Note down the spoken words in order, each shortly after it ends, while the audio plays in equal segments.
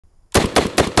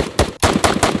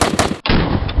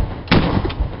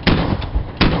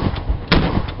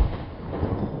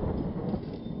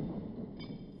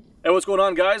Hey, what's going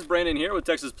on, guys? Brandon here with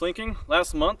Texas Plinking.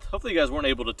 Last month, hopefully you guys weren't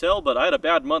able to tell, but I had a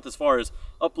bad month as far as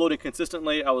uploading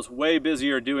consistently. I was way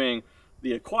busier doing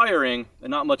the acquiring and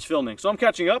not much filming. So I'm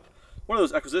catching up. One of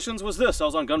those acquisitions was this. I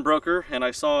was on Gunbroker and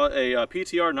I saw a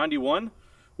PTR 91,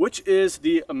 which is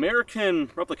the American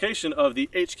replication of the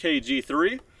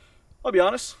HKG3. I'll be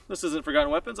honest, this isn't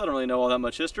Forgotten Weapons. I don't really know all that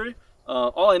much history.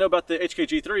 All I know about the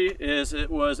HKG3 is it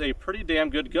was a pretty damn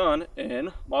good gun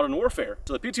in Modern Warfare.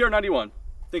 So the PTR 91.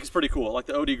 I think it's pretty cool. I like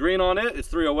the OD green on it. It's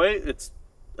 308. It's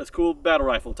a cool battle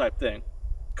rifle type thing.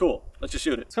 Cool. Let's just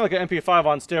shoot it. It's kind of like an MP5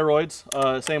 on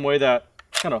steroids. Same way that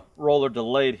kind of roller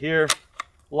delayed here.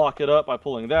 Lock it up by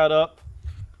pulling that up.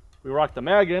 We rock the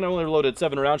mag in. I only loaded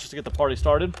 7 rounds just to get the party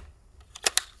started.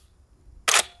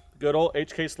 Good old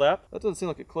HK slap. That doesn't seem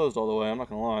like it closed all the way. I'm not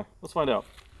gonna lie. Let's find out.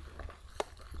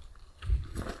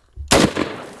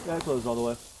 Yeah, it closed all the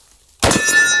way.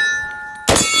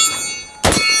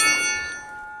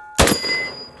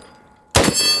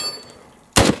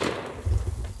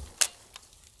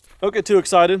 Don't get too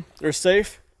excited. There's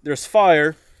safe, there's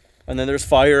fire, and then there's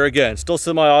fire again. Still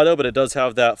semi-auto, but it does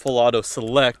have that full auto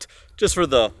select just for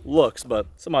the looks, but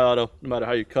semi-auto no matter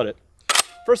how you cut it.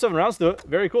 First 7 rounds to it.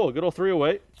 Very cool. Good old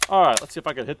 308. All right, let's see if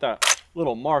I can hit that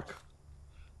little mark.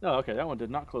 No, okay, that one did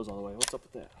not close all the way. What's up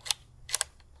with that?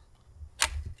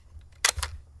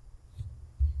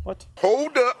 What?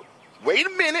 Hold up. Wait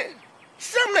a minute.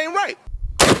 Something ain't right.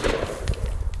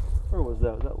 Where was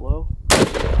that? Was that low?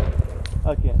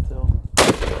 I can't tell.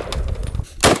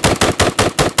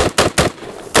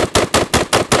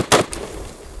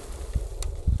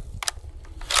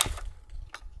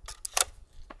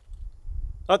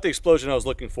 Not the explosion I was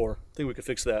looking for. I think we could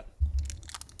fix that.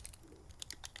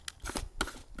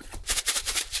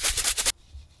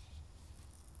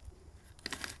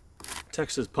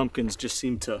 Texas pumpkins just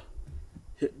seem to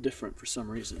hit different for some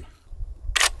reason.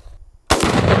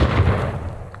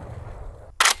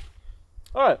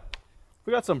 All right.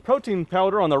 We got some protein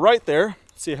powder on the right there.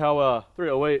 Let's see how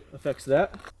 308 affects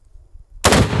that.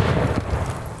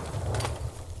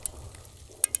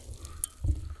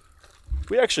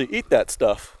 We actually eat that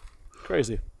stuff.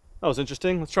 Crazy. That was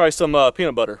interesting. Let's try some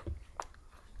peanut butter.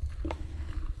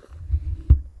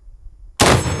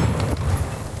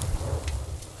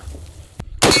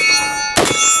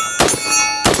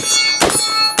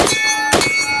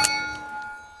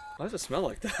 Why does it smell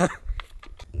like that?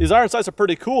 These iron sights are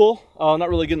pretty cool. Not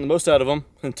really getting the most out of them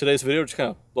in today's video, just kind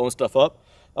of blowing stuff up.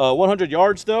 100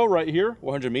 yards though, right here,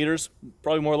 100 meters,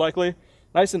 probably more likely.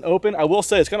 Nice and open. I will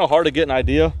say it's kind of hard to get an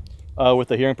idea with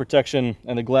the hearing protection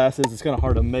and the glasses. It's kind of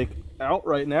hard to make out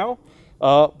right now,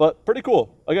 but pretty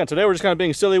cool. Again, today we're just kind of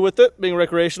being silly with it, being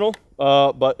recreational,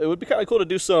 but it would be kind of cool to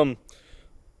do some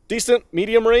decent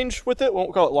medium range with it.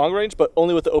 Won't call it long range, but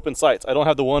only with the open sights. I don't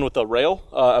have the one with the rail.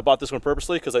 I bought this one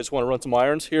purposely because I just want to run some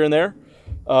irons here and there.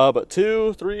 But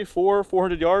 200, 300,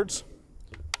 400 yards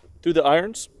through the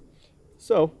irons.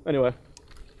 So anyway,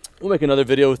 we'll make another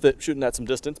video with it, shooting at some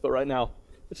distance. But right now,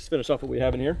 let's just finish off what we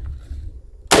have in here.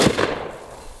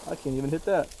 I can't even hit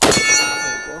that.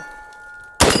 There we go.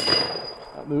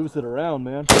 That moves it around,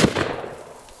 man.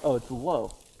 Oh, it's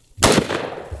low.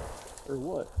 Or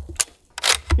what?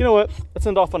 You know what? Let's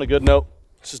end off on a good note.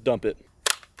 Let's just dump it.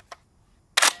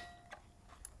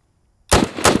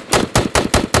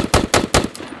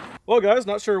 Well, guys,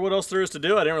 not sure what else there is to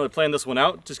do. I didn't really plan this one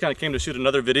out. Just kind of came to shoot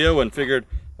another video and figured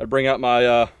I'd bring out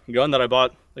my gun that I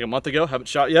bought like a month ago. Haven't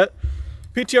shot yet.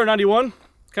 PTR 91,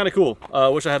 kind of cool.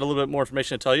 Wish I had a little bit more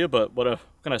information to tell you, but what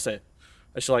can I say?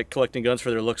 I just like collecting guns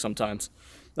for their look sometimes.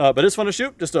 But it's fun to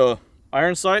shoot. Just a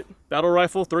iron sight, battle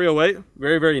rifle, 308.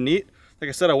 Very, very neat. Like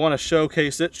I said, I want to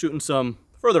showcase it, shooting some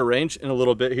further range in a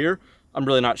little bit here. I'm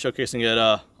really not showcasing it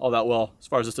all that well as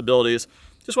far as its abilities.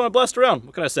 Just want to blast around.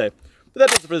 What can I say? But that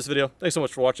does it for this video. Thanks so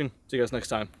much for watching. See you guys next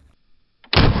time.